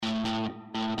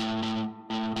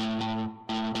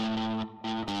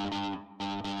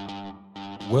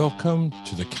Welcome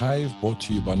to The Cave, brought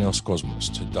to you by Neos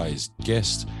Kosmos. Today's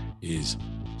guest is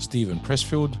Stephen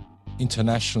Pressfield,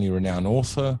 internationally renowned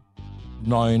author,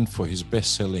 known for his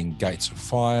best-selling Gates of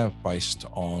Fire, based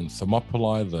on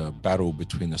Thermopylae, the battle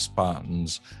between the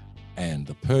Spartans and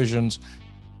the Persians,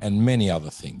 and many other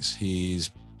things.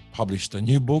 He's published a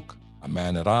new book, A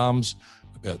Man at Arms,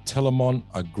 about Telamon,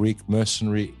 a Greek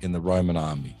mercenary in the Roman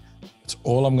army. That's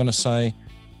all I'm going to say.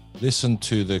 Listen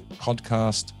to the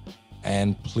podcast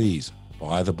and please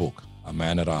buy the book, A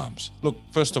Man at Arms. Look,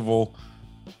 first of all,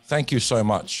 thank you so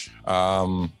much.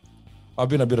 I've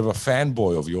been a bit of a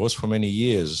fanboy of yours for many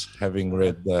years, having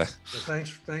read well,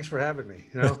 thanks for having me.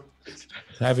 You know,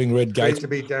 having read Gates. Great to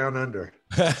be down under.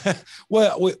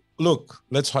 Well, look,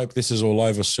 let's hope this is all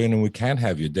over soon and we can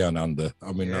have you down under.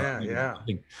 I mean,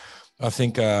 I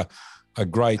think a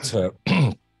great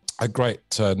a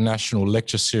great national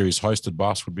lecture series hosted by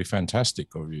us would be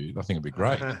fantastic of you. I think it'd be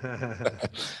great.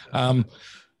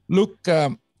 Look,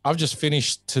 I've just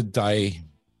finished today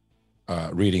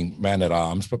reading Man at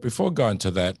Arms, but before going to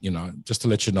that, you know, just to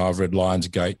let you know, I've read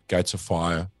Lionsgate, Gates of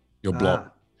Fire, your blog.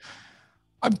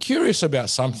 I'm curious about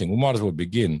something. We might as well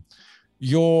begin.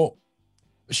 Your,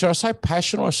 should I say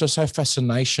passion or should I say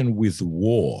fascination with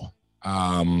war?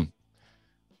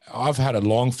 I've had a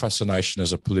long fascination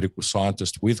as a political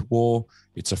scientist with war,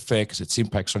 its effects, its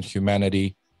impacts on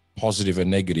humanity, positive and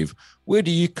negative. Where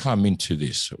do you come into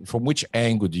this? From which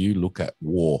angle do you look at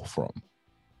war from?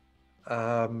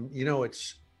 You know,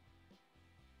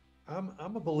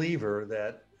 I'm a believer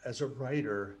that as a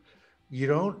writer, you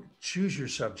don't choose your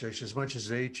subjects as much as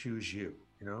they choose you.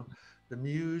 You know, the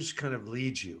muse kind of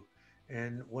leads you.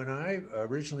 And when I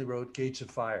originally wrote Gates of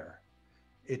Fire,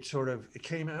 it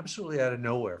came absolutely out of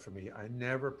nowhere for me. I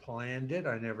never planned it.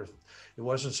 It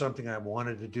wasn't something I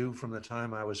wanted to do from the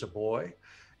time I was a boy.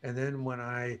 And then when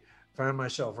I found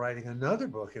myself writing another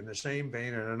book in the same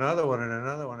vein and another one and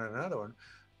another one and another one,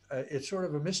 it's sort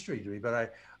of a mystery to me.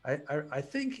 But I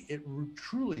think it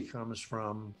truly comes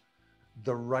from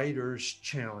the writer's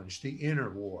challenge, the inner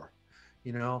war,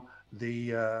 you know,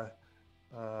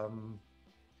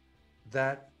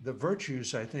 that the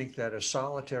virtues I think that a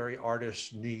solitary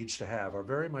artist needs to have are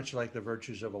very much like the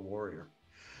virtues of a warrior.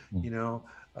 You know,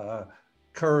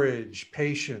 courage,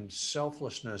 patience,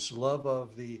 selflessness, love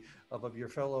of your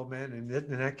fellow men, and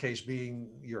in that case being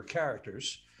your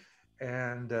characters,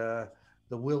 and the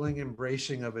willing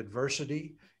embracing of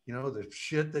adversity. You know, the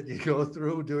shit that you go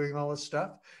through doing all this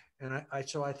stuff. And I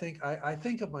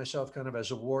think of myself kind of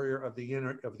as a warrior of the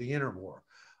inner war,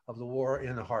 of the war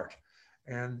in the heart.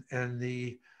 And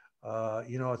the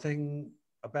you know,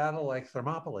 a battle like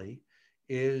Thermopylae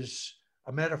is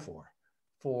a metaphor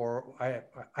for,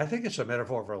 I think it's a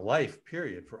metaphor for life,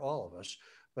 period, for all of us,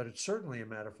 but it's certainly a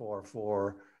metaphor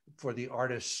for the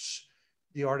artist's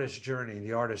journey,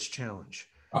 the artist's challenge.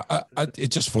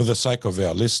 Just for the sake of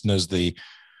our listeners, the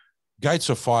Gates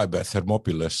of Fire by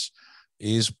Thermopylae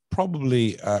is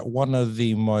probably one of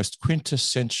the most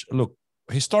quintessential, look,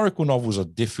 historical novels are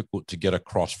difficult to get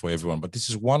across for everyone, but this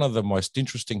is one of the most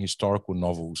interesting historical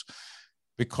novels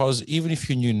because even if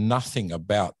you knew nothing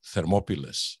about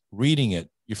Thermopylae, reading it,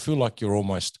 you feel like you're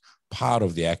almost part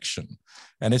of the action.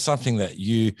 And it's something that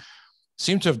you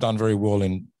seem to have done very well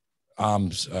in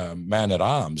Man at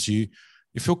Arms. You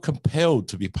feel compelled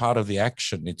to be part of the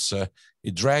action.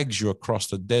 It drags you across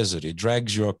the desert. It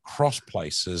drags you across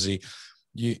places.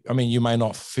 I mean, you may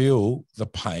not feel the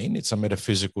pain. It's a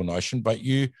metaphysical notion, but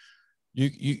you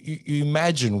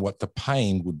imagine what the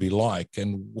pain would be like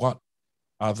and what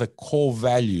are the core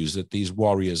values that these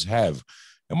warriors have.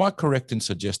 Am I correct in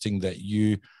suggesting that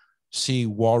you see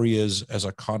warriors as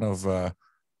a kind of a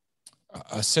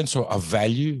sense of a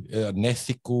value, an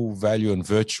ethical value and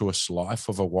virtuous life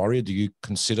of a warrior? Do you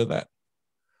consider that?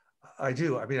 I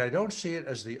do. I mean, I don't see it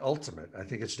as the ultimate. I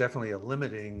think it's definitely a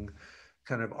limiting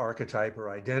kind of archetype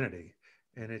or identity,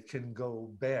 and it can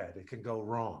go bad, it can go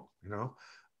wrong, you know,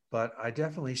 but I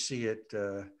definitely see it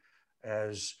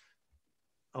as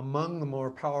among the more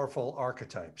powerful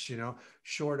archetypes, you know,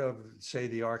 short of, say,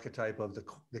 the archetype of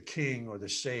the king or the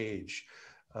sage,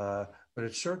 but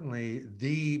it's certainly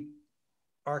the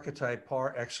archetype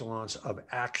par excellence of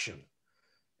action.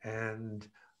 And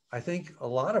I think a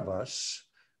lot of us,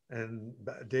 and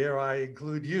dare I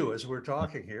include you as we're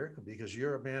talking here, because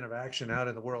you're a man of action out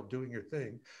in the world doing your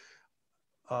thing,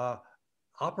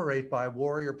 operate by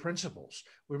warrior principles.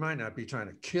 We might not be trying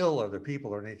to kill other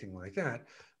people or anything like that,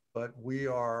 but we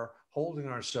are holding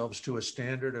ourselves to a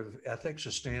standard of ethics,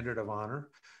 a standard of honor,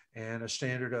 and a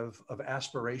standard of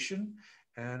aspiration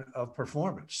and of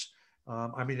performance.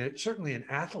 I mean, certainly an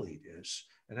athlete is,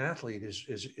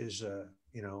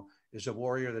 you know, is a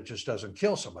warrior that just doesn't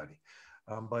kill somebody,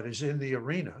 but is in the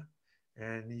arena.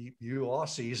 And you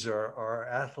Aussies are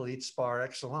athletes par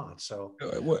excellence. So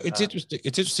well, it's interesting.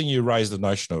 It's interesting you raise the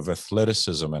notion of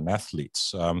athleticism and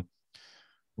athletes.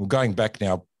 We're going back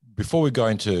now. Before we go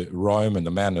into Rome and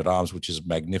the man at arms, which is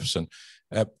magnificent,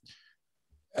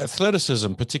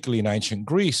 athleticism, particularly in ancient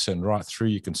Greece and right through,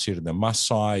 you can see it in the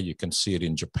Maasai, you can see it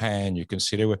in Japan, you can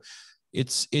see it everywhere.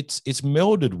 It's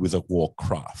melded with a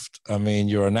warcraft. I mean,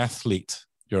 you're an athlete,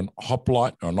 you're an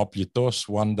hoplite or an opietos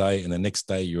one day, and the next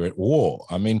day you're at war.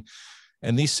 I mean,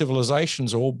 and these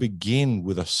civilizations all begin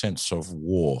with a sense of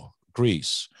war.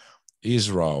 Greece,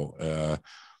 Israel,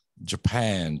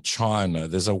 Japan, China.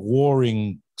 There's a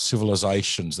warring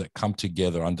civilizations that come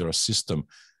together under a system.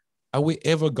 Are we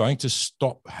ever going to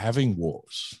stop having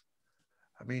wars?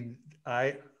 I mean,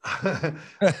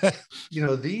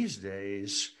 these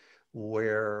days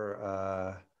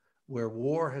where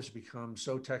war has become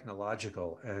so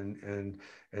technological and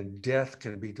death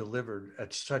can be delivered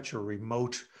at such a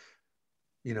remote,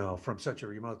 from such a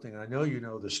remote thing. I know you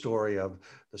know the story of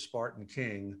the Spartan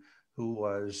king who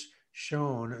was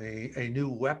shown a new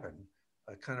weapon,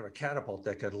 a kind of a catapult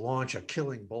that could launch a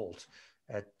killing bolt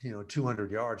at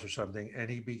 200 yards or something, and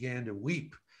he began to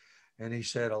weep, and he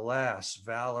said, "Alas,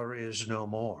 valor is no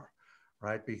more,"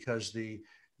 right? Because the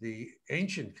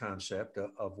ancient concept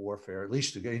of warfare, at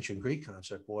least the ancient Greek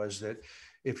concept, was that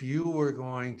if you were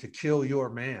going to kill your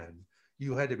man,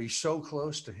 you had to be so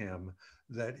close to him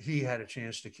that he had a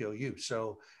chance to kill you.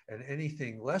 So, and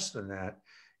anything less than that,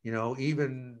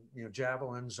 even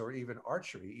javelins or even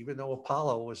archery, even though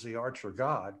Apollo was the archer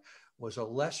god, was a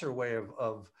lesser way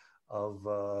of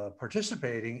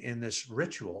participating in this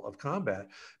ritual of combat,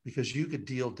 because you could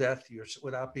deal death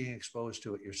without being exposed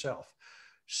to it yourself.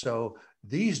 So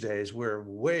these days we're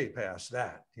way past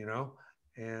that,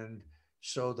 and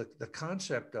so the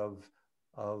concept of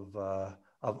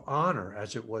honor,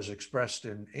 as it was expressed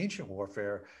in ancient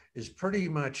warfare, is pretty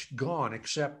much gone,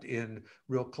 except in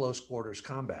real close quarters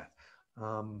combat.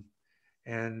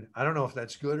 And I don't know if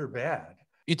that's good or bad.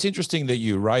 It's interesting that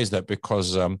you raise that,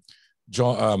 because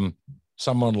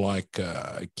someone like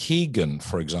Keegan,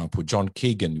 for example, John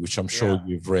Keegan, which I'm sure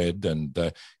you've read,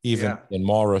 and even in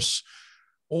Morris,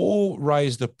 all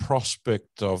raise the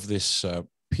prospect of this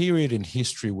period in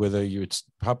history, whether it's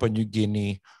Papua New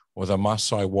Guinea or the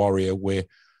Maasai warrior, where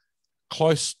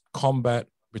close combat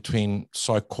between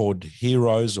so-called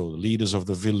heroes or leaders of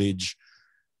the village,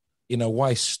 in a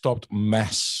way, stopped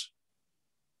mass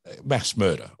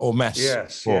murder or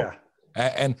mass war.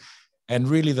 And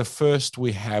really the first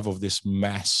we have of this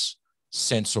mass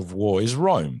sense of war is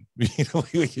Rome.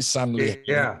 You suddenly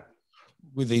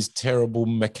with these terrible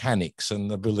mechanics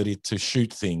and the ability to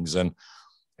shoot things, and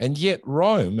yet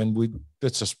Rome, and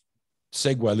let's just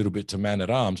segue a little bit to man at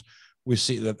arms. We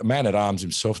see that the man at arms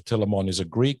himself, Telamon, is a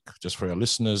Greek. Just for our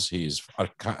listeners, he is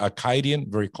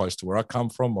Arcadian, very close to where I come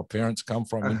from, my parents come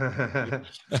from.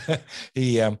 But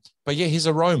he's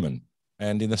a Roman.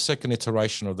 And in the second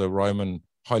iteration of the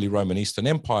Holy Roman Eastern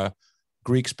Empire,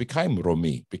 Greeks became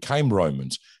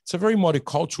Romans. It's a very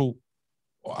multicultural.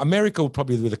 America would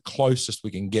probably be the closest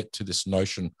we can get to this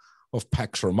notion of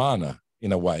Pax Romana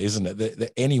in a way, isn't it?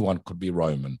 That anyone could be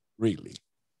Roman, really.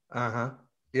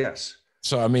 Yes.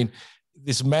 So, I mean,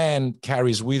 this man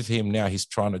carries with him now, he's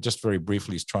trying to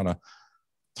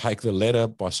take the letter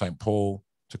by St. Paul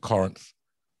to Corinth.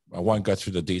 I won't go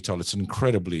through the detail. It's an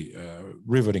incredibly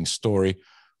riveting story.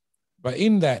 But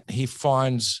in that, he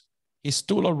finds he's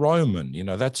still a Roman.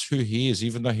 That's who he is.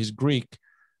 Even though he's Greek,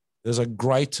 there's a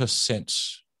greater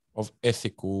sense of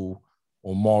ethical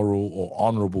or moral or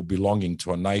honorable belonging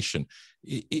to a nation.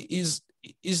 Is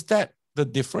that the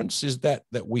difference? Is that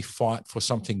we fight for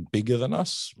something bigger than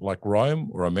us, like Rome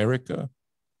or America?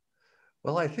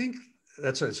 Well, I think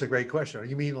it's a great question.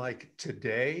 You mean like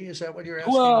today? Is that what you're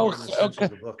asking?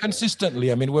 Well,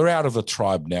 consistently. I mean, we're out of the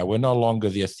tribe now. We're no longer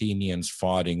the Athenians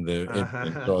fighting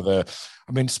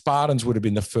Spartans would have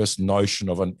been the first notion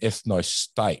of an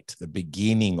ethno-state, the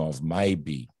beginning of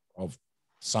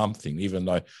something, even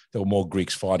though there were more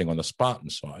Greeks fighting on the Spartan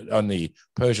side, on the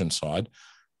Persian side.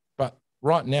 But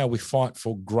right now we fight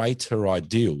for greater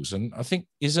ideals. And I think,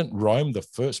 isn't Rome the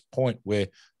first point where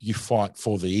you fight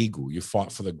for the eagle, you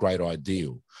fight for the great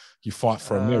ideal, you fight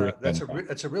for America?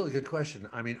 That's a really good question.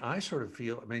 I mean, I sort of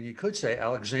feel, you could say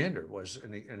Alexander was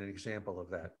an example of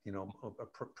that,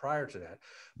 prior to that.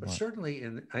 But certainly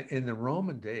in the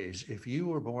Roman days, if you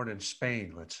were born in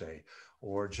Spain, let's say,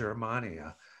 or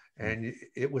Germania, and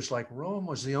it was like Rome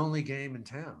was the only game in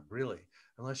town, really,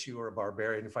 unless you were a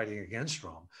barbarian fighting against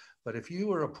Rome. But if you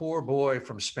were a poor boy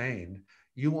from Spain,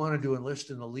 you wanted to enlist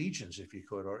in the legions if you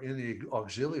could, or in the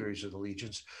auxiliaries of the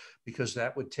legions, because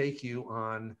that would take you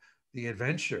on the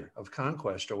adventure of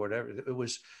conquest or whatever. It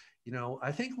was, you know,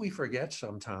 I think we forget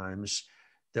sometimes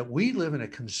that we live in a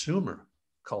consumer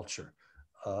culture,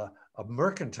 a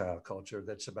mercantile culture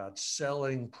that's about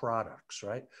selling products,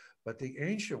 right? But the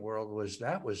ancient world was,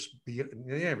 they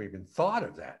never even thought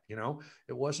of that, you know,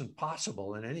 it wasn't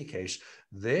possible in any case.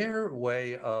 Their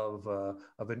way of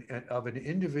an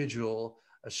individual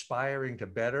aspiring to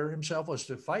better himself was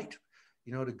to fight,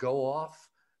 you know, to go off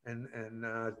and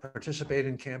participate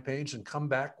in campaigns and come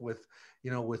back with,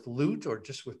 you know, with loot or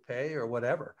just with pay or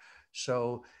whatever.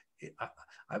 So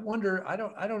I wonder, I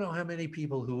don't know how many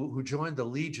people who joined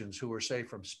the legions, who were, say,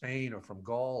 from Spain or from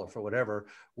Gaul or for whatever,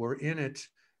 were in it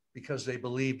because they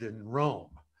believed in Rome.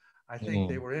 I think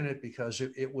they were in it because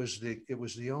it was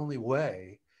the only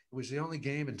way. It was the only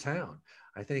game in town,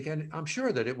 I think. And I'm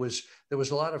sure that there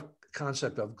was a lot of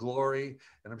concept of glory.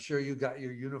 And I'm sure you got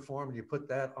your uniform and you put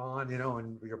that on, you know,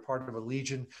 and you're part of a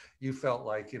legion. You felt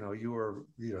like, you know,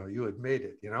 you had made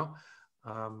it, you know.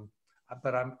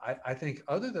 But I think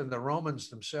other than the Romans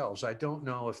themselves, I don't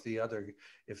know if the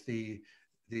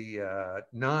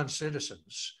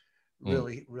non-citizens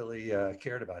really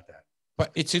cared about that.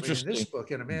 But it's interesting. In this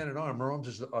book, in A Man at Arms,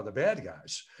 Romans are the bad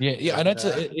guys. Yeah, and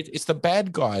it's the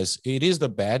bad guys. It is the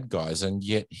bad guys, and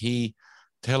yet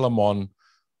Telamon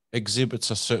exhibits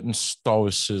a certain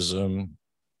stoicism,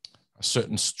 a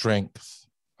certain strength,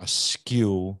 a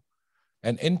skill,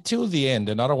 and until the end.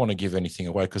 And I don't want to give anything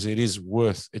away because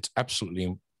it's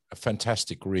absolutely a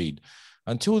fantastic read.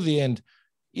 Until the end,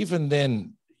 even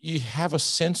then, you have a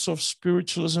sense of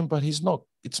spiritualism, but it's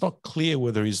not clear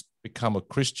whether he's become a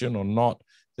Christian or not.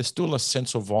 There's still a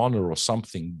sense of honor or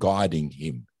something guiding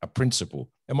him, a principle.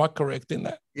 Am I correct in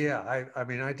that? Yeah, I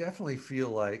mean, I definitely feel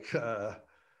like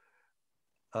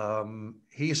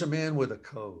he's a man with a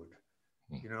code.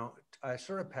 You know, I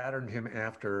sort of patterned him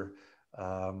after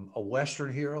a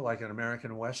Western hero, like an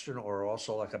American Western, or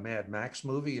also like a Mad Max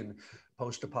movie in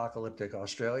post-apocalyptic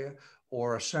Australia,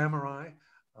 or a samurai,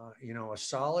 you know, a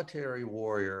solitary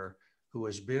warrior who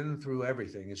has been through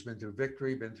everything, has been through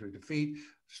victory, been through defeat,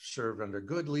 served under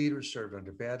good leaders, served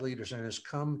under bad leaders, and has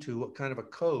come to a kind of a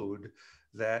code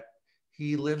that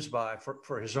he lives by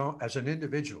for his own, as an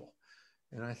individual.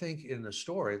 And I think in the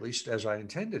story, at least as I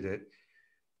intended it,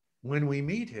 when we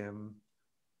meet him,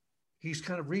 he's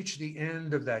kind of reached the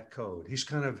end of that code.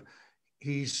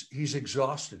 He's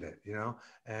exhausted it, you know,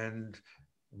 and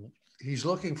he's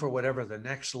looking for whatever the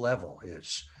next level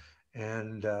is.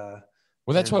 And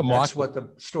well, that's what the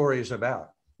story is about.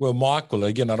 Well, Michael,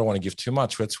 again, I don't want to give too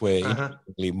much. That's where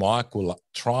interestingly, Michael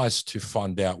tries to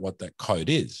find out what that code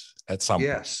is at some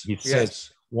point. He says,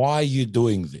 why are you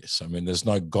doing this? I mean, there's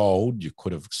no gold. You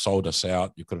could have sold us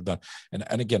out. You could have done.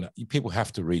 And again, people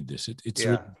have to read this. It's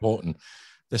really important.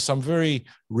 There's some very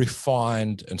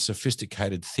refined and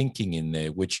sophisticated thinking in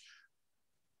there, which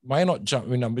may not jump. I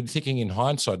mean, I've been thinking in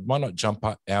hindsight, might not jump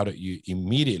out at you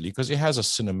immediately because it has a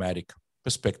cinematic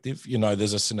perspective. You know,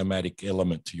 there's a cinematic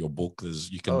element to your book.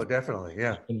 Definitely,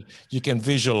 yeah. You can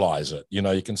visualize it. You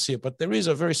know, you can see it, but there is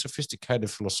a very sophisticated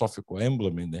philosophical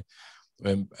emblem in there.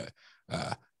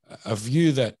 A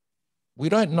view that we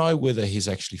don't know whether he's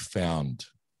actually found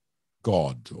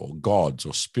God or gods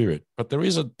or spirit, but there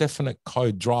is a definite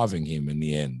code driving him in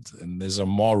the end, and there's a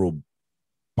moral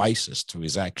basis to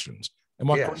his actions. Am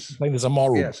I correct in saying there's a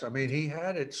moral? Yes, I mean, he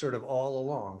had it sort of all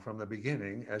along from the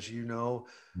beginning, as you know.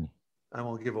 I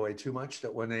won't give away too much,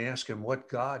 that when they ask him what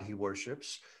god he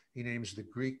worships, he names the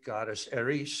Greek goddess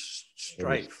Eris,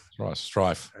 strife.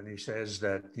 Strife. And he says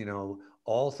that, you know,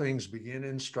 all things begin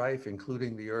in strife,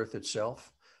 including the earth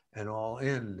itself, and all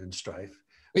end in strife.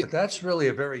 But that's really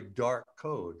a very dark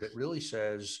code that really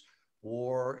says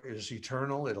war is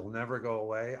eternal. It'll never go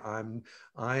away.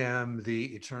 I am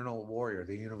the eternal warrior,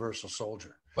 the universal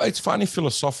soldier. But it's funny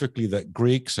philosophically that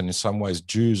Greeks, and in some ways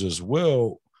Jews as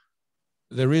well,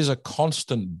 there is a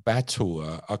constant battle,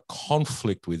 a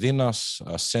conflict within us,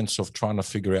 a sense of trying to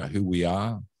figure out who we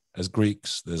are as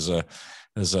Greeks. There's a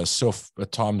self,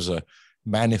 at times it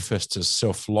manifests as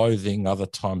self-loathing, other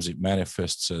times it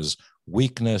manifests as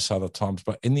weakness, other times.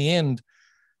 But in the end,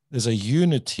 there's a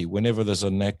unity whenever there's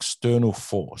an external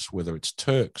force, whether it's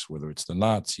Turks, whether it's the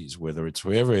Nazis, whether it's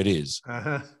whoever it is.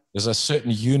 There's a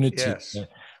certain unity. Yes.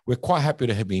 We're quite happy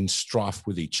to have been in strife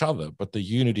with each other, but the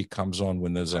unity comes on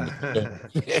when there's an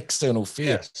external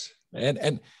fear. Yes.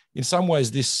 And in some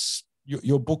ways,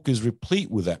 your book is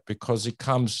replete with that because it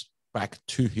comes back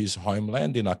to his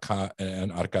homeland in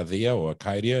Arcadia or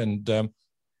Acadia, and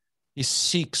he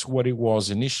seeks what it was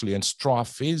initially. And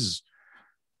strife is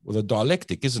well, the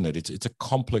dialectic, isn't it? It's a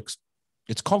complex.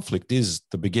 Its conflict is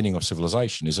the beginning of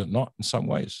civilization, is it not? In some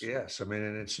ways. Yes, I mean,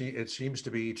 and it seems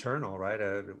to be eternal, right?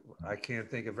 I can't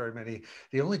think of very many.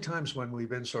 The only times when we've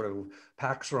been sort of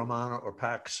Pax Romana or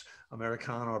Pax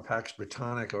Americana or Pax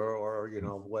Britannica or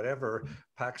whatever,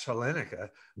 Pax Hellenica,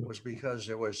 was because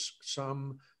there was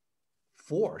some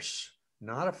force,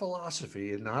 not a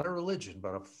philosophy and not a religion,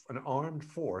 but an armed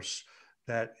force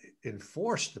that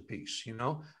enforced the peace.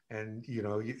 And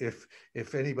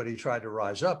if anybody tried to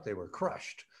rise up, they were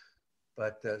crushed.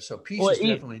 But so peace is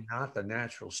definitely not the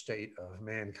natural state of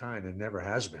mankind and never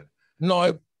has been.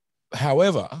 No,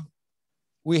 however,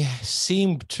 we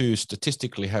seem to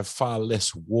statistically have far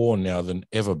less war now than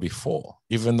ever before,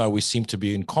 even though we seem to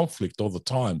be in conflict all the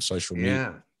time, social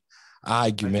media.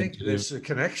 Argument. I think there's a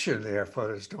connection there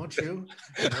for us, don't you?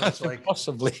 It's like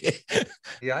possibly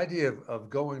the idea of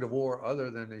going to war, other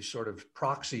than these sort of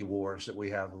proxy wars that we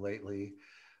have lately,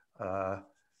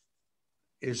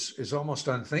 is almost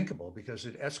unthinkable, because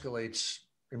it escalates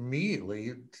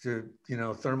immediately to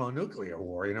thermonuclear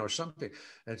war, something.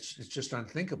 It's just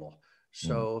unthinkable.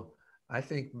 So I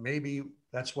think maybe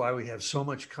that's why we have so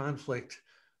much conflict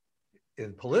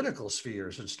in political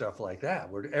spheres and stuff like that,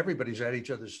 where everybody's at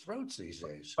each other's throats these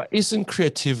days. But isn't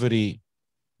creativity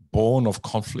born of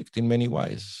conflict in many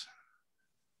ways?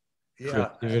 Yeah,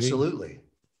 absolutely.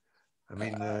 I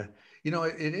mean,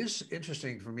 it is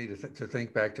interesting for me to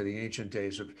think back to the ancient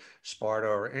days of Sparta,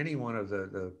 or any one of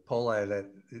the poli that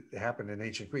happened in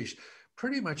ancient Greece.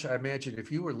 Pretty much, I imagine,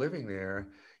 if you were living there,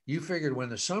 you figured when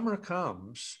the summer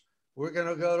comes, we're going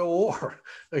to go to war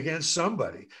against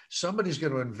somebody. Somebody's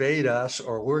going to invade us,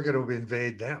 or we're going to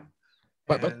invade them.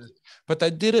 But they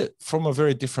did it from a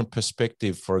very different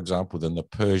perspective, for example, than the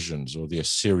Persians or the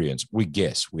Assyrians. We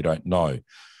guess, we don't know.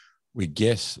 We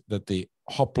guess that the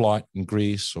hoplite in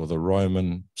Greece, or the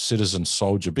Roman citizen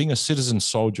soldier, being a citizen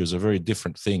soldier is a very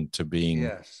different thing to being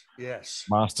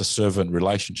master-servant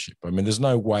relationship. I mean, there's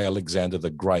no way Alexander the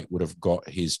Great would have got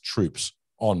his troops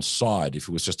on side if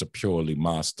it was just a purely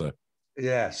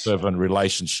master-servant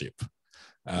relationship.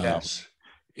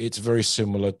 It's very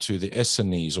similar to the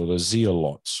Essenes or the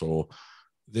Zealots, or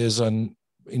there's an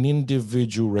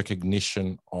individual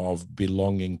recognition of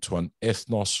belonging to an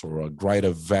ethnos or a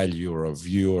greater value or a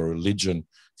view or religion,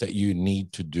 that you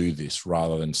need to do this,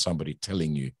 rather than somebody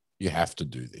telling you you have to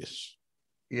do this.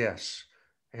 Yes.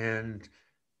 And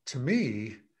to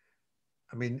me,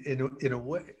 I mean, in a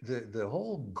way, the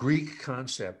whole Greek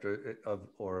concept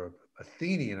or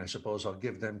Athenian, I suppose I'll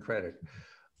give them credit,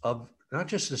 of not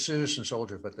just the citizen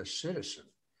soldier, but the citizen.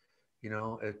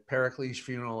 At Pericles'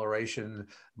 funeral oration,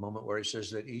 moment where he says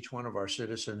that each one of our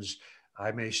citizens,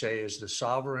 I may say, is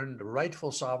the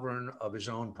rightful sovereign of his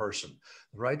own person,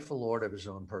 the rightful lord of his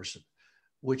own person,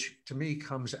 which to me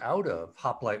comes out of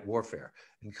hoplite warfare,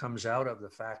 and comes out of the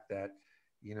fact that,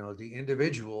 the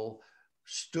individual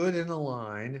stood in the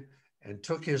line and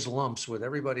took his lumps with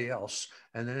everybody else,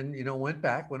 and then, went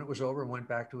back when it was over and went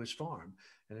back to his farm.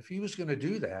 And if he was going to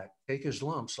do that, take his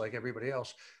lumps like everybody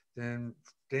else, then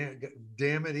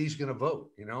damn it, he's going to vote.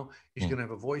 He's going to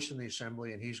have a voice in the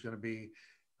assembly, and he's going to be,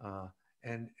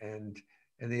 and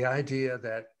the idea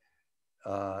that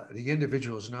the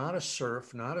individual is not a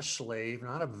serf, not a slave,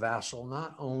 not a vassal,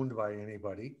 not owned by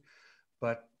anybody,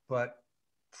 but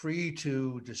free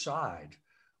to decide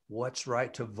what's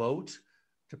right, to vote,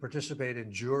 to participate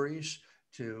in juries,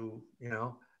 to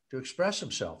express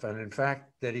himself, and in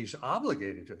fact that he's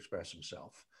obligated to express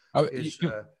himself is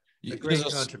a great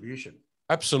contribution.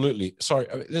 Absolutely. Sorry,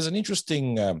 there's an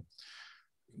interesting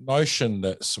notion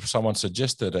that someone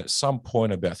suggested at some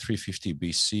point about 350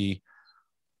 BC,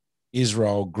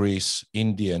 Israel, Greece,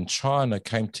 India, and China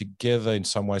came together in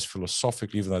some ways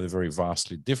philosophically, even though they're very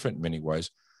vastly different in many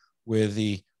ways, where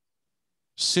the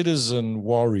citizen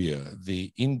warrior,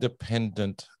 the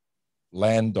independent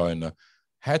landowner,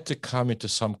 had to come into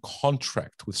some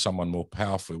contract with someone more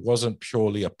powerful. It wasn't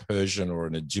purely a Persian or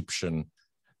an Egyptian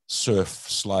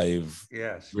serf-slave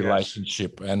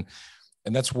relationship. And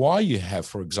that's why you have,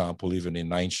 for example, even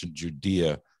in ancient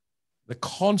Judea, the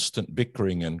constant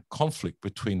bickering and conflict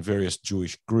between various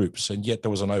Jewish groups, and yet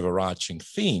there was an overarching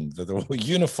theme that they were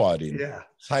unified in. Yeah,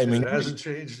 it hasn't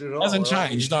changed at all. Hasn't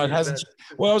changed. No, it hasn't.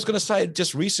 Well, I was going to say,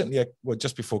 just recently,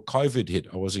 just before COVID hit,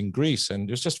 I was in Greece, and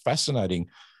it was just fascinating.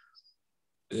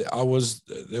 There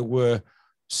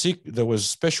was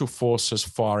special forces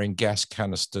firing gas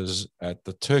canisters at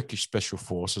the Turkish special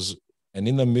forces, and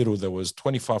in the middle there was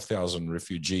 25,000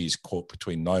 refugees caught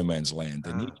between no man's land.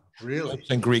 And really?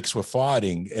 And Greeks were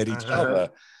fighting at each other.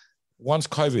 Once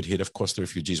COVID hit, of course, the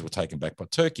refugees were taken back by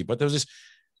Turkey. But there was this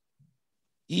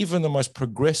even the most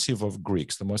progressive of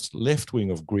Greeks, the most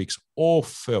left-wing of Greeks, all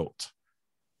felt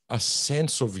a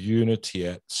sense of unity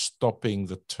at stopping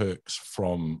the Turks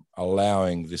from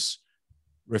allowing this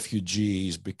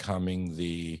refugees becoming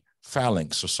the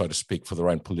phalanx, or so to speak, for their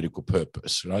own political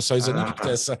purpose. So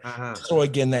so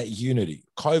again, that unity.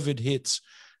 COVID hits,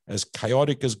 as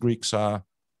chaotic as Greeks are,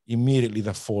 immediately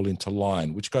they fall into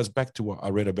line, which goes back to what I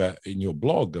read about in your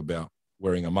blog about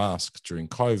wearing a mask during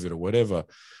COVID or whatever.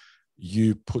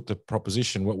 You put the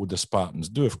proposition, what would the Spartans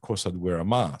do? Of course, I'd wear a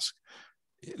mask.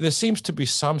 There seems to be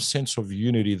some sense of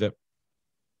unity that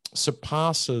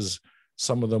surpasses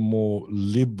some of the more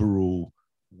liberal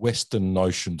Western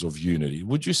notions of unity.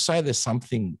 Would you say there's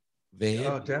something there?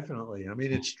 Oh, definitely. I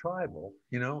mean, it's tribal,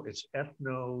 it's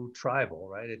ethno-tribal,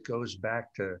 right? It goes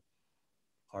back to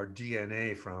our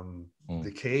DNA from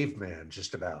the caveman,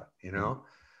 just about,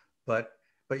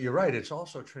 But you're right. It's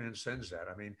also transcends that.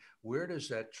 I mean, where does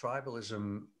that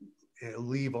tribalism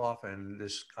leave off and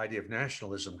this idea of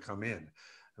nationalism come in?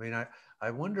 I mean,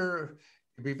 I wonder,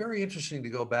 it'd be very interesting to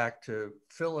go back to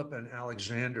Philip and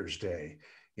Alexander's day,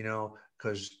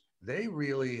 because they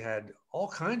really had all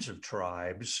kinds of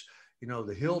tribes,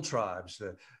 the hill tribes,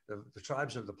 the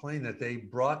tribes of the plain that they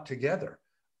brought together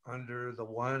under the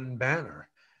one banner.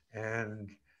 And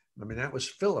I mean, that was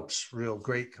Philip's real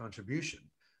great contribution.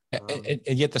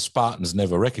 And yet the Spartans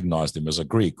never recognized him as a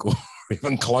Greek or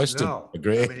even close to a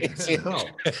Greek.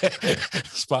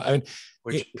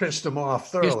 Which pissed him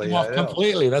off thoroughly. Pissed him off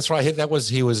completely. That's right.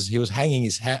 He was hanging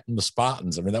his hat in the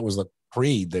Spartans. I mean, that was the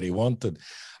creed that he wanted.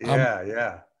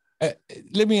 Yeah.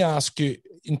 Let me ask you,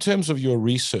 in terms of your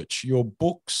research, your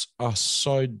books are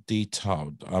so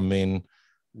detailed. I mean,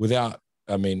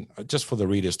 just for the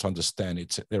readers to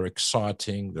understand, they're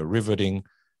exciting, they're riveting,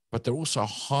 but they're also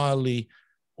highly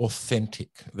authentic.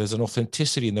 There's an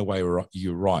authenticity in the way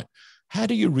you write. How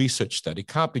do you research that? It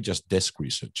can't be just desk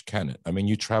research, can it? I mean,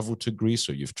 you traveled to Greece,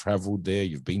 or you've traveled there,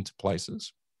 you've been to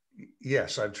places?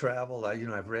 Yes, I've traveled.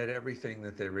 I've read everything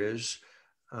that there is.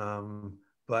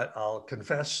 But I'll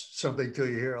confess something to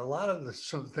you here. A lot of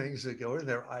some things that go in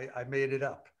there, I made it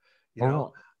up.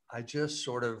 I just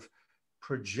sort of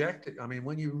projected. I mean,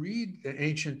 when you read the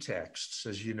ancient texts,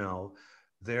 as you know,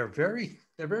 they're very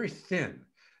thin.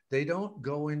 They don't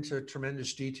go into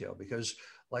tremendous detail because,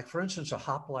 like, for instance, a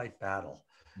hoplite battle.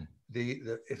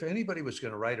 If anybody was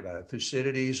going to write about it,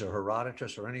 Thucydides or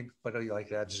Herodotus or anybody like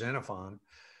that, Xenophon,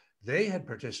 they had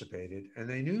participated and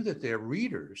they knew that their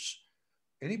readers,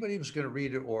 anybody who was going to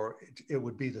read it, or it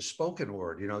would be the spoken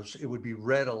word, it would be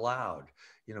read aloud,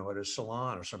 at a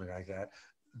salon or something like that.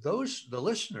 The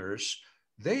listeners,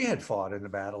 they had fought in the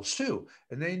battles too,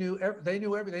 and they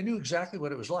knew exactly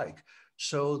what it was like.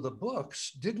 So the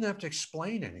books didn't have to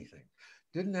explain anything,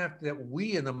 that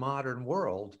we in the modern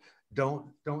world don't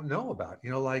know about.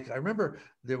 Like I remember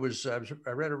I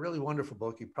read a really wonderful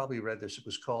book. You probably read this. It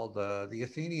was called The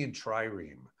Athenian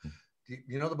Trireme.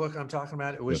 You know the book I'm talking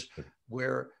about? It was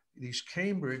where these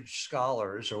Cambridge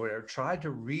scholars or whatever tried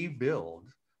to rebuild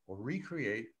or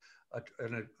recreate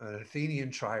an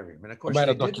Athenian trireme. And of course,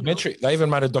 they even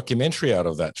made a documentary out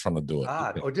of that, trying to do it.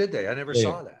 Oh, did they? I never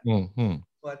saw that. Mm-hmm.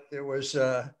 But there was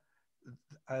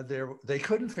they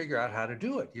couldn't figure out how to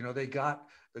do it. They got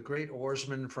the great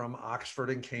oarsmen from Oxford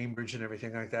and Cambridge and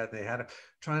everything like that. And they had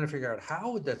trying to figure out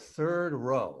how would the third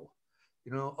row,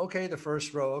 okay, the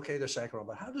first row, okay, the second row,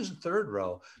 but how does the third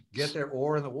row get their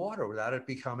oar in the water without it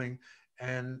becoming?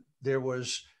 And there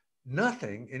was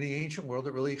nothing in the ancient world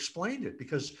that really explained it,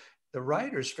 because the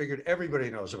writers figured everybody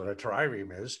knows what a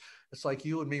trireme is. It's like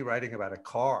you and me writing about a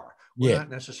car. We're not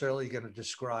necessarily going to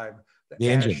describe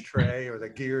the ashtray or the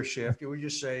gear shift. We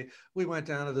just say, we went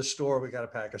down to the store, we got a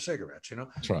pack of cigarettes,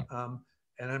 That's right.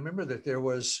 And I remember that there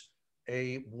was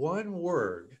one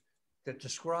word that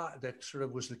sort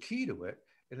of was the key to it.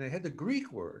 And they had the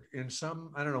Greek word in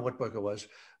some, I don't know what book it was,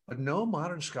 but no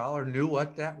modern scholar knew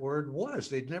what that word was.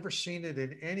 They'd never seen it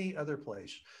in any other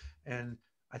place. And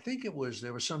I think there was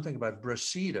something about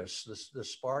Brasidas,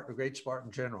 the great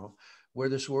Spartan general, where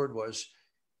this word was,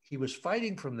 he was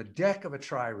fighting from the deck of a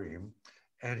trireme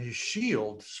and his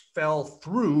shield fell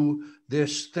through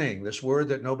this word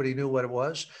that nobody knew what it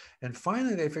was. And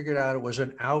finally they figured out it was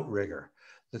an outrigger,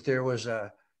 that there was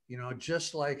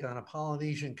just like on a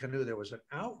Polynesian canoe, there was an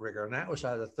outrigger, and that was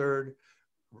out of the third.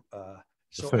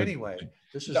 Anyway,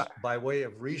 this is by way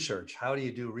of research. How do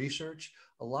you do research?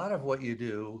 A lot of what you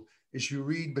do is you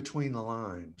read between the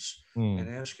lines and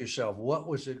ask yourself, what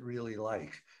was it really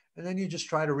like? And then you just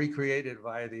try to recreate it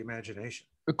via the imagination.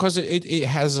 Because it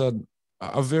has a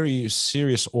very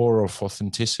serious aura of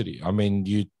authenticity. I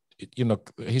mean,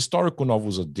 historical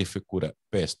novels are difficult at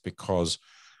best because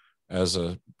as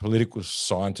a political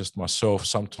scientist myself,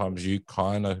 sometimes you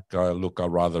kind of go, look,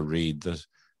 I'd rather read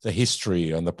the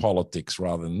history and the politics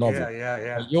rather than novel.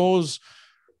 Yeah. Yours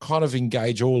kind of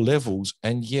engage all levels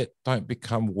and yet don't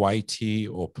become weighty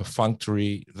or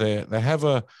perfunctory. They have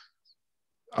a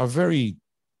very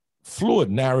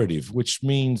fluid narrative, which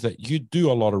means that you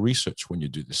do a lot of research when you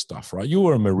do this stuff, right? You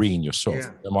were a Marine yourself.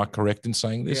 Yeah. Am I correct in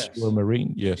saying this? Yes. You were a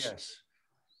Marine? Yes. Yes.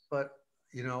 But,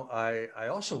 I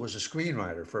also was a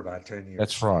screenwriter for about 10 years.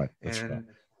 That's right. And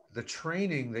the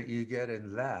training that you get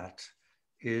in that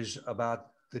is about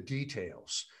the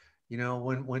details.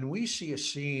 When we see a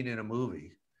scene in a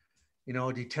movie,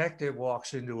 a detective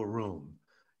walks into a room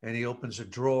and he opens a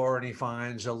drawer and he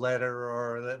finds a letter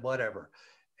or whatever.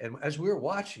 And as we're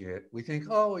watching it, we think,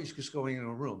 oh, he's just going into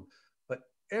a room. But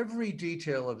every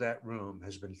detail of that room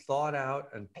has been thought out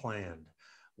and planned,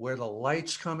 where the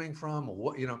light's coming from,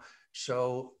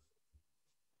 So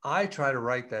I try to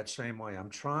write that same way. I'm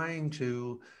trying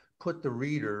to put the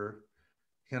reader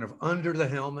kind of under the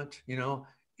helmet,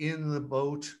 in the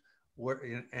boat,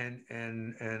 where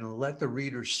and let the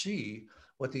reader see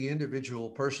what the individual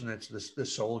person that's the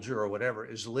soldier or whatever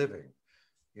is living,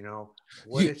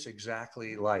 what it's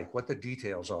exactly like, what the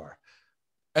details are.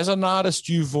 As an artist,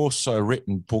 you've also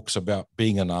written books about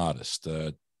being an artist,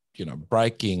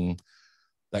 breaking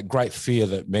that great fear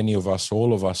that many of us,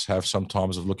 all of us have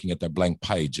sometimes of looking at that blank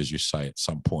page, as you say, at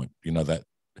some point, that.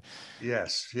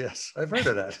 Yes. I've heard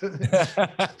of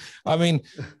that. I mean,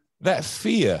 that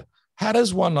fear, how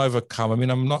does one overcome? I mean,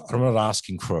 I'm not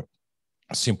asking for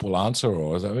a simple answer,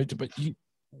 but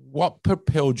what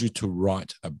propelled you to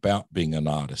write about being an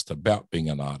artist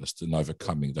and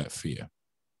overcoming that fear?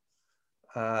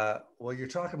 Well, you're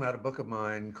talking about a book of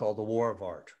mine called The War of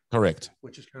Art. Correct.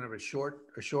 Which is kind of a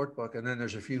short book. And then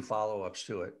there's a few follow-ups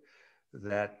to it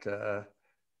that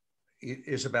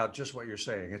is about just what you're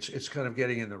saying. It's kind of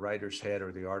getting in the writer's head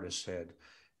or the artist's head.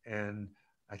 And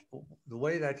the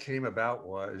way that came about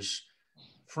was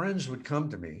friends would come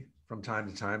to me from time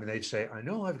to time and they'd say, I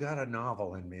know I've got a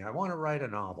novel in me. I want to write a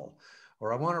novel,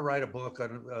 or I want to write a book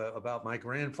about my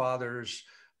grandfather's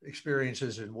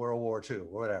experiences in World War II,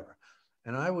 or whatever.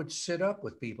 And I would sit up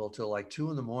with people till like 2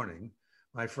 a.m,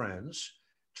 my friends,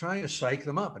 trying to psych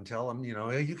them up and tell them,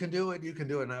 you can do it, you can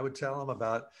do it. And I would tell them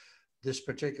about this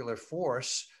particular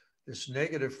force, this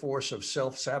negative force of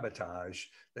self-sabotage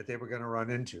that they were going to run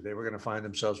into. They were going to find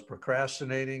themselves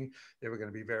procrastinating. They were going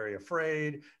to be very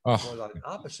afraid. Or the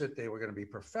opposite, they were going to be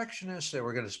perfectionists. They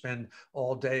were going to spend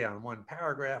all day on one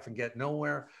paragraph and get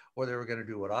nowhere. Or they were going to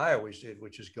do what I always did,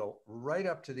 which is go right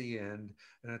up to the end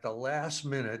and at the last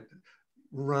minute,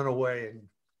 run away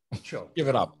and choke. Give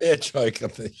it up. Yeah, choke.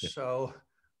 So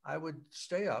I would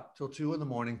stay up till 2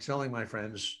 a.m. telling my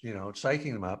friends,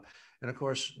 psyching them up. And of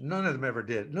course, none of them ever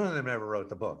did. None of them ever wrote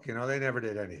the book. They never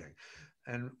did anything.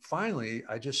 And finally,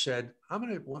 I just said, I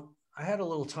had a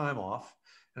little time off.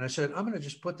 And I said, I'm going to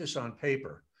just put this on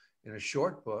paper in a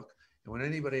short book. And when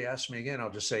anybody asks me again, I'll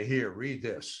just say, here, read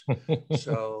this.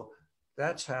 So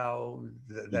that's how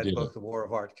that book, The War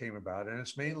of Art, came about. And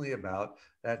it's mainly about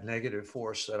that negative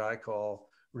force that I call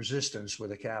resistance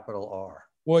with a capital R.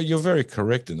 Well, you're very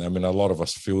correct in that. I mean, a lot of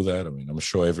us feel that. I mean, I'm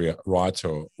sure every writer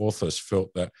or author has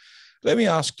felt that. Let me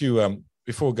ask you,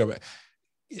 before we go back,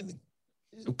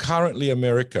 currently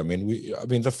America,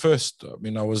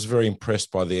 I was very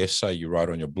impressed by the essay you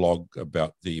wrote on your blog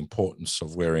about the importance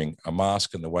of wearing a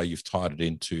mask and the way you've tied it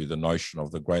into the notion of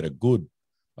the greater good.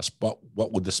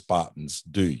 What would the Spartans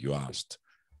do, you asked?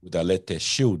 Would they let their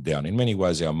shield down? In many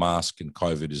ways, our mask in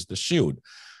COVID is the shield.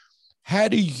 How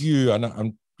do you,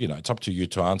 and it's up to you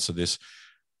to answer this,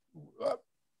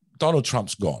 Donald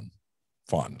Trump's gone,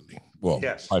 finally. Well,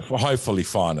 yes. Hopefully,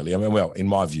 finally. I mean, well, in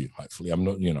my view, hopefully. I'm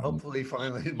not, Hopefully,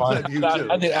 finally, in my view, too.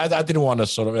 I didn't want to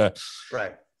sort of...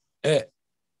 right.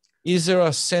 Is there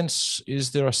a sense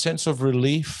of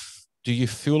relief? Do you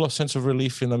feel a sense of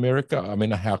relief in America? I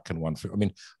mean, how can one feel? I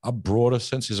mean, a broader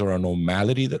sense, is there a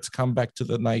normality that's come back to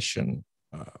the nation?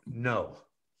 No.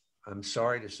 I'm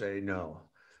sorry to say no,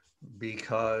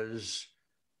 because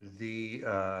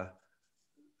the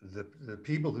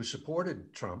people who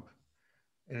supported Trump,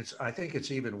 and I think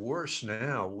it's even worse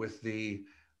now with the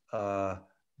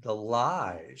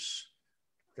lies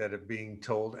that are being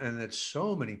told, and that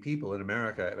so many people in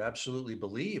America absolutely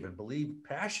believe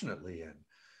passionately in.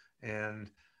 And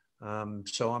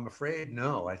so I'm afraid,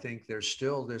 no, I think there's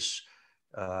still this,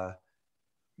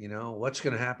 what's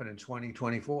going to happen in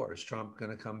 2024? Is Trump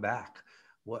going to come back?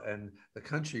 And the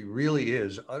country really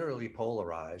is utterly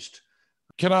polarized.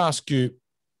 Can I ask you,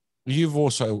 you've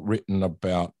also written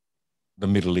about the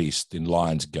Middle East in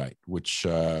Lionsgate, which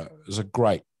is a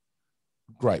great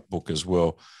great book as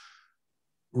well.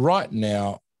 Right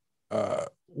now,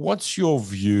 what's your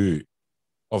view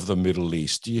of the Middle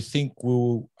East? Do you think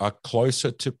we are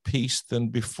closer to peace than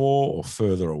before or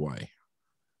further away?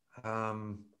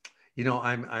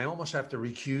 I almost have to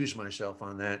recuse myself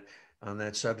on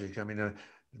that subject. I mean,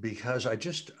 because I'm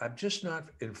just not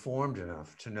informed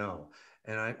enough to know.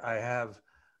 And I have,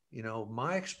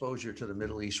 my exposure to the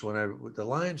Middle East the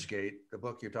Lionsgate, the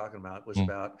book you're talking about, was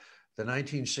about the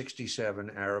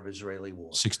 1967 Arab-Israeli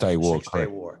War. 6-Day War. 6-Day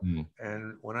War.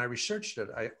 And when I researched it,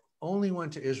 I only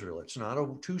went to Israel. It's not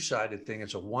a two-sided thing.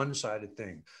 It's a one-sided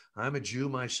thing. I'm a Jew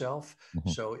myself.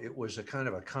 So it was a kind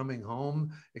of a coming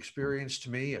home experience to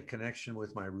me, a connection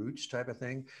with my roots type of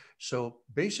thing. So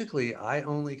basically, I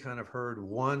only kind of heard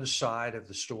one side of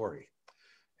the story.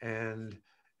 And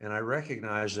I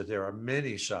recognize that there are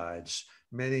many sides,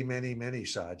 many, many, many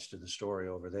sides to the story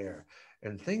over there.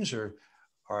 And things are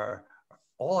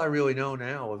all I really know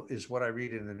now is what I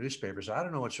read in the newspapers. I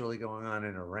don't know what's really going on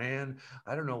in Iran.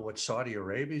 I don't know what Saudi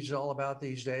Arabia is all about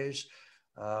these days.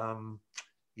 I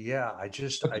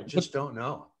just don't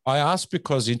know. I ask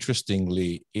because,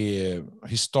 interestingly,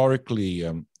 historically,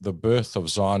 the birth of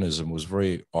Zionism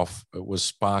was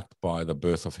sparked by the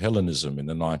birth of Hellenism in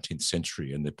the 19th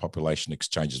century and the population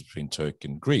exchanges between Turkey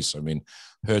and Greece. I mean,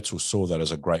 Herzl saw that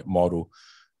as a great model,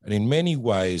 and in many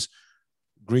ways,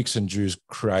 Greeks and Jews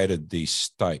created these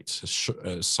states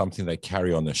as something they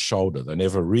carry on their shoulder. They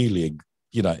never really,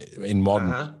 in modern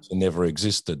times, they never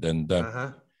existed. And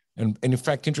in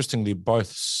fact, interestingly,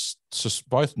 both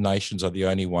nations are the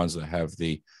only ones that have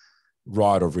the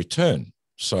right of return.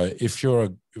 So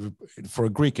for a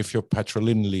Greek, if you're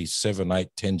patrilineally 7, 8,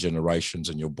 10 generations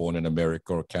and you're born in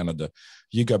America or Canada,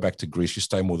 you go back to Greece, you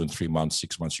stay more than 3 months,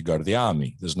 6 months, you go to the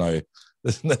army. There's no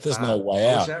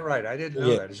way out. Is that right? I didn't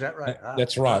know that. Is that right?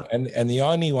 That's right. And the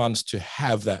only ones to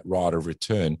have that right of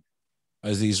return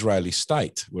is the Israeli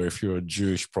state, where if you're a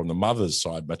Jewish from the mother's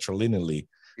side, matrilineally,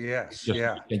 you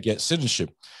can get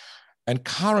citizenship. And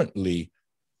currently,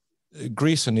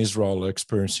 Greece and Israel are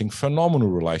experiencing phenomenal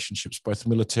relationships, both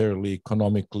militarily,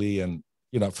 economically, and,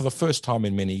 for the first time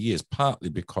in many years, partly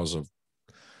because of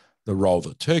the role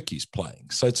that Turkey's playing.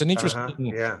 So it's an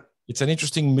interesting, it's an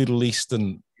interesting Middle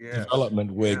Eastern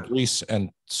development where Greece and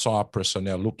Cyprus are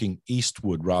now looking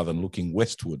eastward rather than looking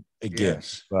westward again.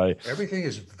 Yes. So, everything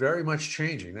is very much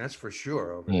changing, that's for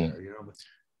sure, over there.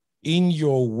 In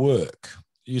your work,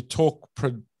 you talk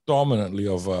predominantly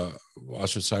of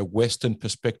Western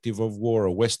perspective of war,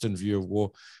 a Western view of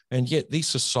war, and yet these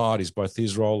societies, both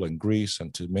Israel and Greece,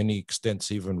 and to many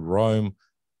extents even Rome,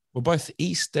 were both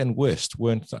East and West,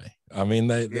 weren't they? I mean,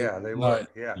 they were.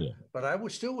 But I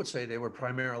would say they were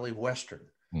primarily Western,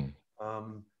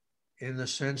 in the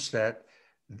sense that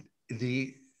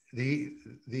the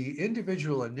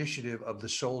individual initiative of the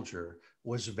soldier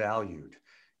was valued.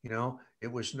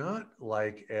 It was not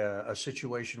like a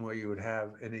situation where you would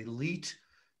have an elite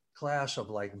class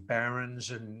of like barons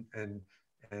and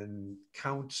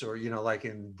counts, or like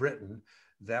in Britain,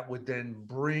 that would then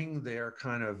bring their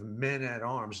kind of men at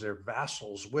arms, their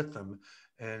vassals with them,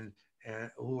 and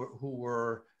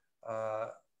who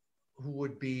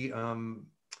would be,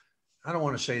 I don't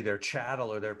want to say their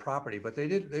chattel or their property, but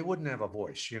they wouldn't have a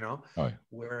voice,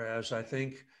 Whereas I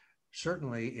think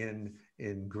certainly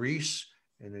in Greece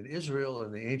and in Israel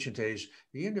in the ancient days,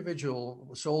 the individual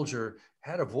soldier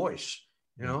had a voice,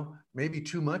 maybe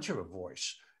too much of a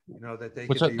voice. That they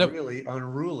could be really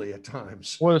unruly at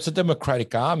times. Well, it's a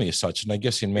democratic army as such. And I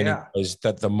guess in many ways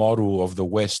that the model of the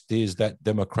West is that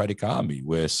democratic army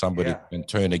where somebody can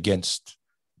turn against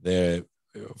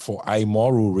for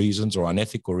amoral reasons or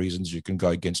unethical reasons, you can go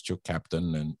against your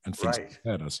captain and things like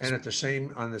that. And at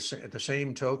the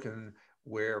same token,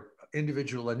 where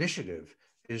individual initiative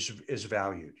is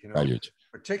valued,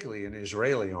 particularly in the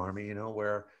Israeli army,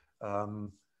 where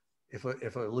if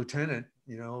a lieutenant,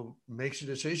 makes a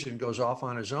decision, goes off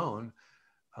on his own,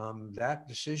 that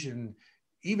decision,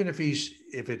 even if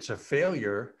it's a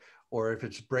failure or if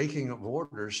it's breaking of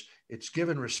orders, it's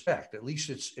given respect. At least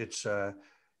it's they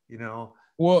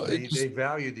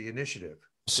value the initiative.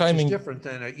 Which is different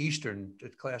than a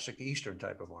classic Eastern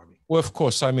type of army. Well, of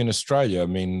course, same in Australia. I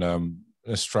mean,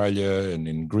 Australia and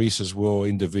in Greece as well,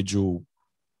 individual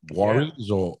warriors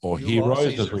or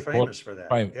heroes. Are famous for that.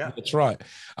 That's right.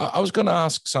 I was going to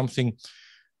ask something.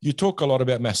 You talk a lot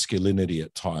about masculinity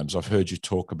at times. I've heard you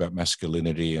talk about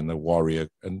masculinity and the warrior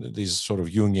and these sort of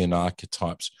Jungian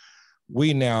archetypes.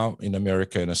 We now in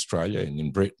America and Australia and in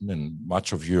Britain and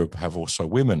much of Europe have also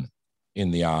women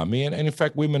in the army. And in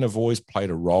fact, women have always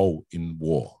played a role in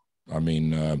war. I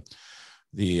mean,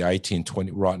 the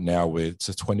 1820, right now, where it's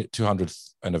the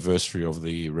 200th anniversary of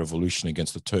the revolution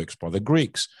against the Turks by the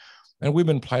Greeks. And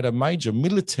women played a major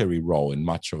military role in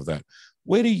much of that.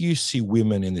 Where do you see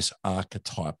women in this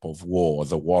archetype of war,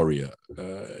 the warrior,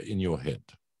 in your head?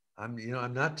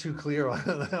 I'm not too clear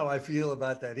on how I feel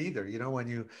about that either. When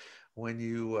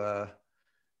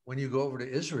you go over to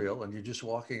Israel and you're just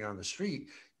walking on the street,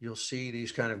 you'll see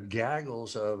these kind of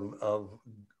gaggles of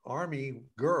army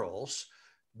girls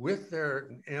with their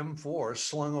M4s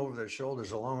slung over their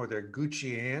shoulders, along with their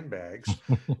Gucci handbags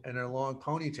and their long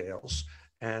ponytails.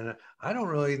 And I don't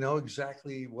really know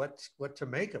exactly what to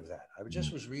make of that. I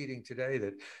just was reading today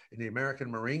that in the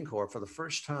American Marine Corps, for the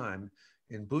first time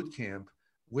in boot camp,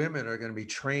 women are going to be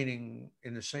training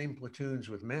in the same platoons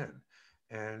with men.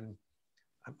 And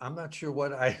I'm not sure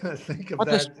what I think of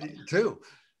that too.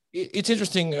 It's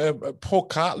interesting. Paul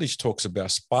Cartledge talks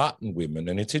about Spartan women,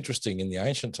 and it's interesting in the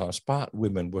ancient times, Spartan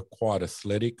women were quite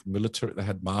athletic, military. They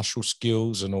had martial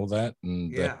skills and all that.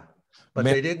 And yeah, but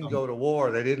they didn't go to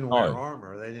war. They didn't wear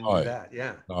armor. They didn't do that.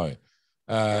 Yeah. No.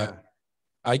 Yeah.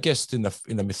 I guess in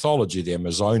the mythology, the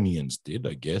Amazonians did,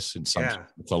 I guess, in some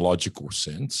mythological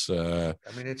sense. I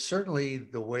mean, it's certainly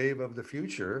the wave of the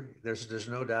future. There's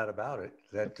no doubt about it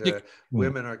that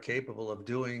women are capable of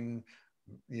doing,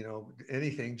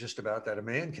 anything just about that a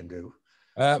man can do.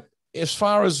 As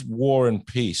far as war and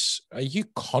peace, are you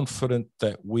confident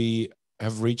that we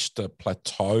have reached a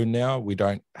plateau now? We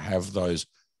don't have those,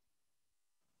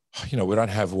 we don't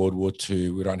have World War II,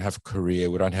 we don't have Korea,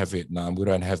 we don't have Vietnam, we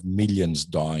don't have millions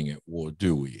dying at war,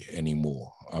 do we,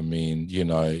 anymore? I mean,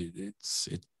 that's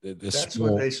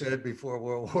what they said before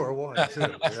World War I,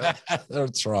 too. Yeah?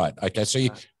 That's right. Okay, so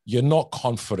you're not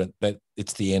confident that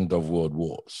it's the end of world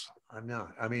wars? I'm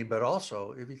not. I mean, but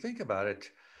also, if you think about it,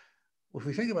 if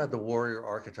we think about the warrior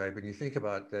archetype and you think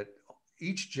about that,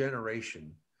 each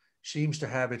generation seems to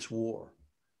have its war,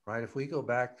 right? If we go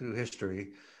back through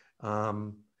history,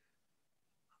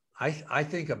 I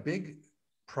think a big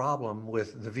problem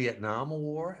with the Vietnam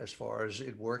War, as far as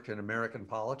it worked in American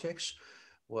politics,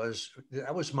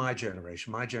 that was my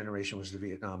generation. My generation was the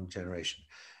Vietnam generation.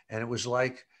 And it was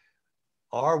like,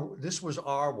 this was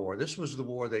our war. This was the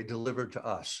war they delivered to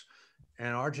us.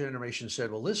 And our generation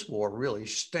said, well, this war really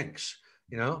stinks.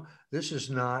 This is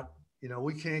not,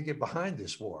 we can't get behind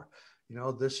this war.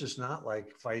 This is not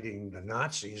like fighting the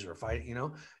Nazis or fighting,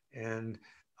 and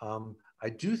I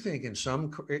do think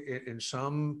in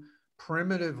some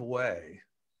primitive way,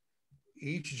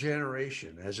 each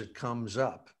generation as it comes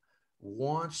up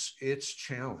wants its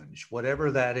challenge,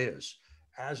 whatever that is,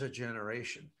 as a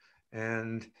generation.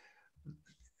 And,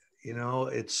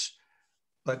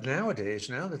 but nowadays,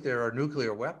 now that there are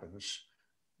nuclear weapons,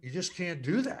 you just can't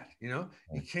do that. You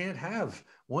can't have,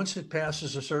 once it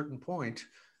passes a certain point,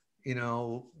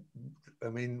 I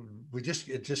mean,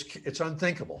 it's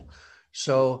unthinkable.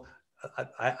 So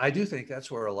I do think that's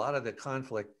where a lot of the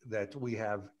conflict that we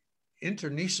have,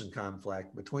 internecine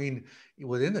conflict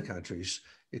within the countries,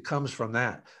 it comes from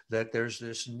that there's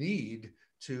this need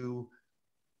to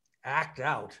act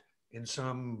out in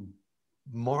some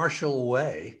martial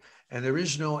way, and there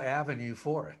is no avenue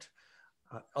for it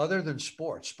other than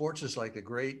sports. Sports is like the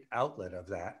great outlet of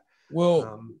that.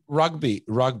 Well, rugby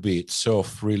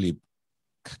itself really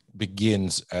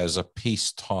begins as a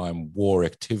peacetime war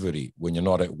activity when you're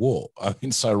not at war. I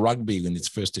mean, so rugby in its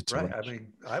first iteration. Right. I mean,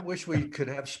 I wish we could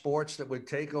have sports that would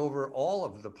take over all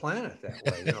of the planet that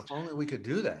way. If only we could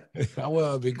do that. Well,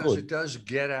 it'd be because good. It does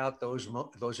get out those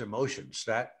emotions.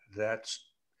 That's.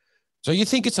 So you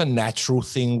think it's a natural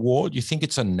thing, war? Do you think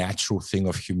it's a natural thing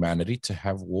of humanity to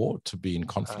have war, to be in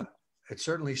conflict? It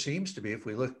certainly seems to be. If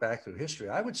we look back through history,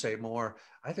 I would say more.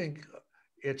 I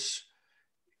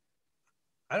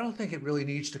don't think it really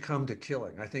needs to come to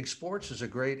killing. I think sports is a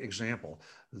great example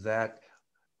that,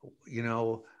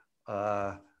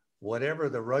 whatever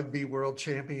the rugby world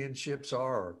championships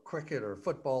are, or cricket or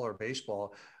football or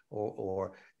baseball,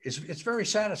 or it's very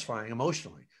satisfying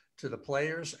emotionally to the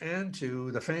players and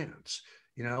to the fans.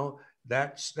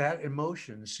 That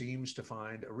emotion seems to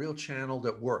find a real channel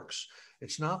that works.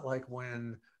 It's not like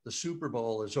when the Super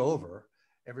Bowl is over,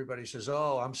 everybody says,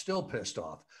 "Oh, I'm still pissed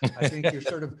off." I think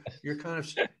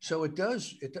so it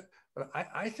does. But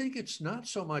I think it's not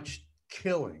so much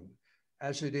killing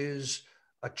as it is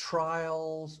a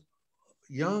trial.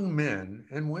 Young men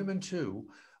and women too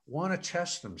want to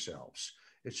test themselves.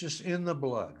 It's just in the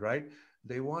blood, right?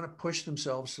 They want to push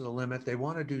themselves to the limit. They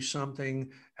want to do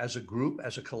something as a group,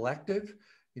 as a collective,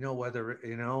 whether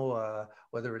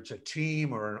it's a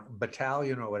team or a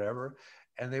battalion or whatever,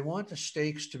 and they want the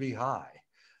stakes to be high.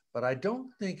 But I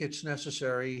don't think it's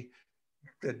necessary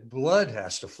that blood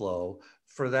has to flow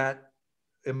for that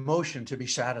emotion to be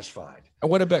satisfied.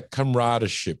 And what about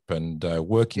camaraderie and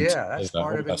working Yeah, that's together,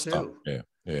 part all of it that stuff? too. Yeah,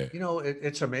 yeah. You know,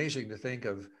 it's amazing to think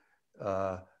of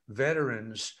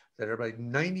veterans that are like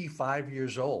 95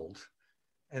 years old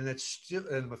and that still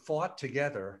and fought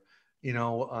together, you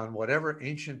know, on whatever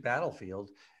ancient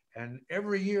battlefield. And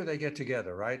every year they get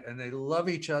together, right? And they love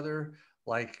each other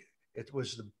like it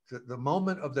was the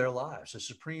moment of their lives, the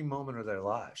supreme moment of their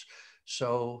lives.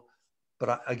 So,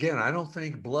 but again, I don't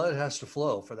think blood has to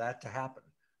flow for that to happen.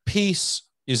 Peace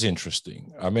is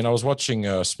interesting. I mean, I was watching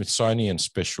a Smithsonian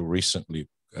special recently,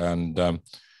 and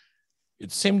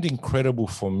it seemed incredible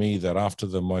for me that after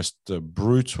the most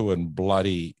brutal and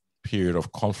bloody period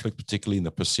of conflict, particularly in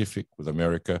the Pacific with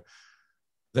America,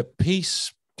 that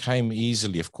peace came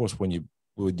easily, of course, when you're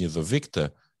the victor.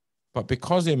 But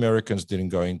because the Americans didn't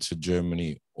go into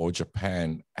Germany or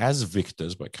Japan as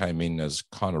victors, but came in as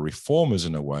kind of reformers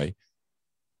in a way,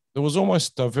 there was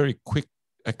almost a very quick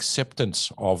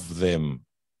acceptance of them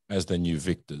as the new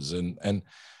victors.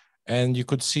 And you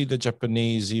could see the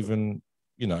Japanese even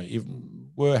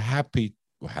were happy.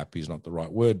 Well, happy is not the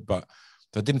right word, but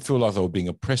they didn't feel like they were being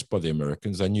oppressed by the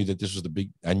Americans. They knew that this was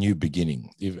a new beginning.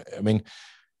 I mean,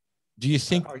 do you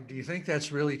think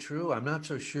that's really true? I'm not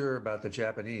so sure about the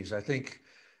Japanese. I think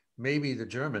maybe the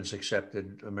Germans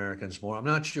accepted Americans more. I'm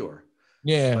not sure.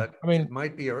 Yeah, But I mean, it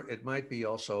might be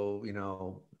also, you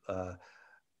know,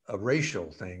 a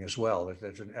racial thing as well.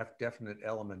 There's a definite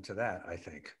element to that, I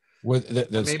think. Well,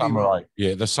 the samurai,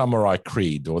 the samurai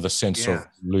creed, or the sense of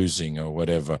losing, or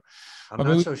whatever. I'm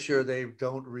not so sure they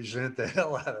don't resent the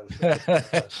hell out of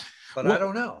it. But I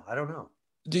don't know.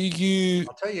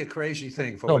 I'll tell you a crazy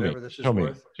thing for whatever this is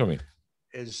worth. Tell me.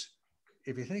 Is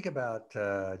if you think about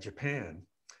Japan,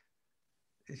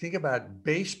 you think about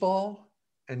baseball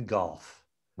and golf.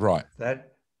 Right.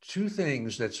 That two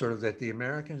things that the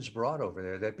Americans brought over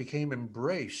there that became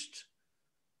embraced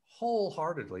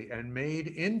wholeheartedly and made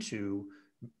into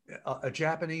a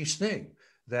Japanese thing,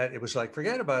 that it was like,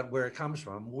 forget about where it comes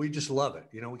from. We just love it.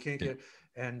 You know, we can't get,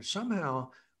 and somehow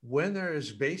when there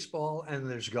is baseball and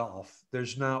there's golf,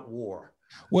 there's not war.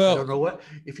 Well, I don't know what,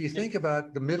 if you think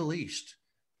about the Middle East,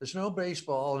 there's no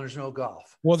baseball and there's no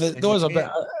golf. Well,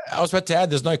 I was about to add,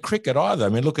 there's no cricket either. I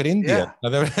mean, look at India.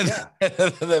 Yeah.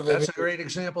 That's a great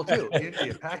example too.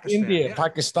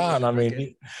 Pakistan. I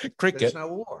mean, cricket. There's no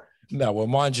war. No, well,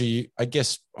 mind you, I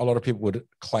guess a lot of people would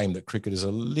claim that cricket is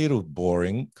a little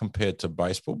boring compared to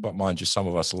baseball, but mind you, some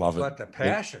of us love it. But the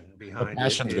passion behind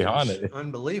it is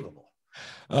unbelievable.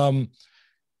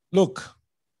 Look,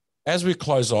 as we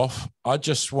close off, I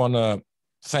just want to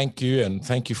thank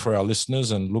you for our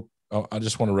listeners. And look, I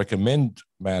just want to recommend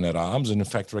Man at Arms, and in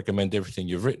fact, recommend everything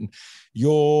you've written.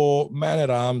 Your Man at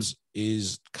Arms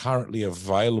is currently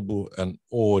available in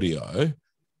audio,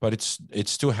 but it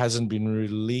still hasn't been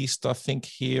released, I think,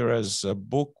 here as a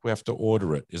book. We have to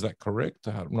order it. Is that correct?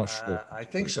 I'm not sure. I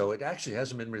think so. It actually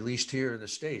hasn't been released here in the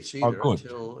States either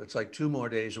until it's like 2 more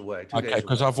days away. Okay,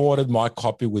 because I've ordered my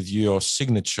copy with your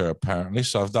signature, apparently.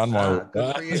 So I've done my order.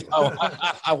 Good for you.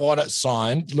 I want it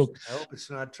signed. Look, I hope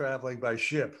it's not traveling by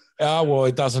ship. Well,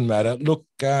 it doesn't matter. Look,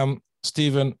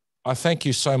 Stephen, I thank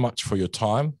you so much for your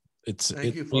time.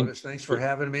 Thank you, Fotis. Thanks for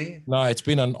having me. No, it's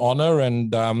been an honor,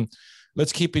 and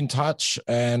let's keep in touch.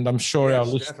 And I'm sure our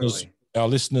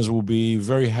listeners will be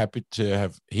very happy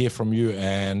to hear from you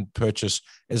and purchase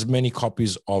as many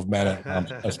copies of Man at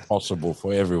Arms as possible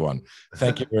for everyone.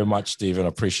 Thank you very much, Stephen. I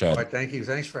appreciate it. Thank you.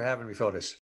 Thanks for having me,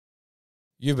 Fotis.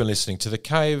 You've been listening to The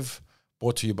Cave,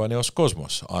 brought to you by Neos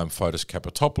Kosmos. I'm Fotis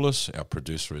Kapitopoulos. Our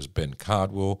producer is Ben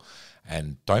Cardwell.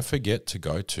 And don't forget to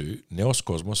go to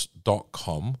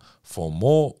neoskosmos.com for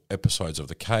more episodes of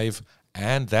The Cave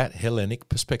and that Hellenic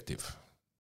perspective.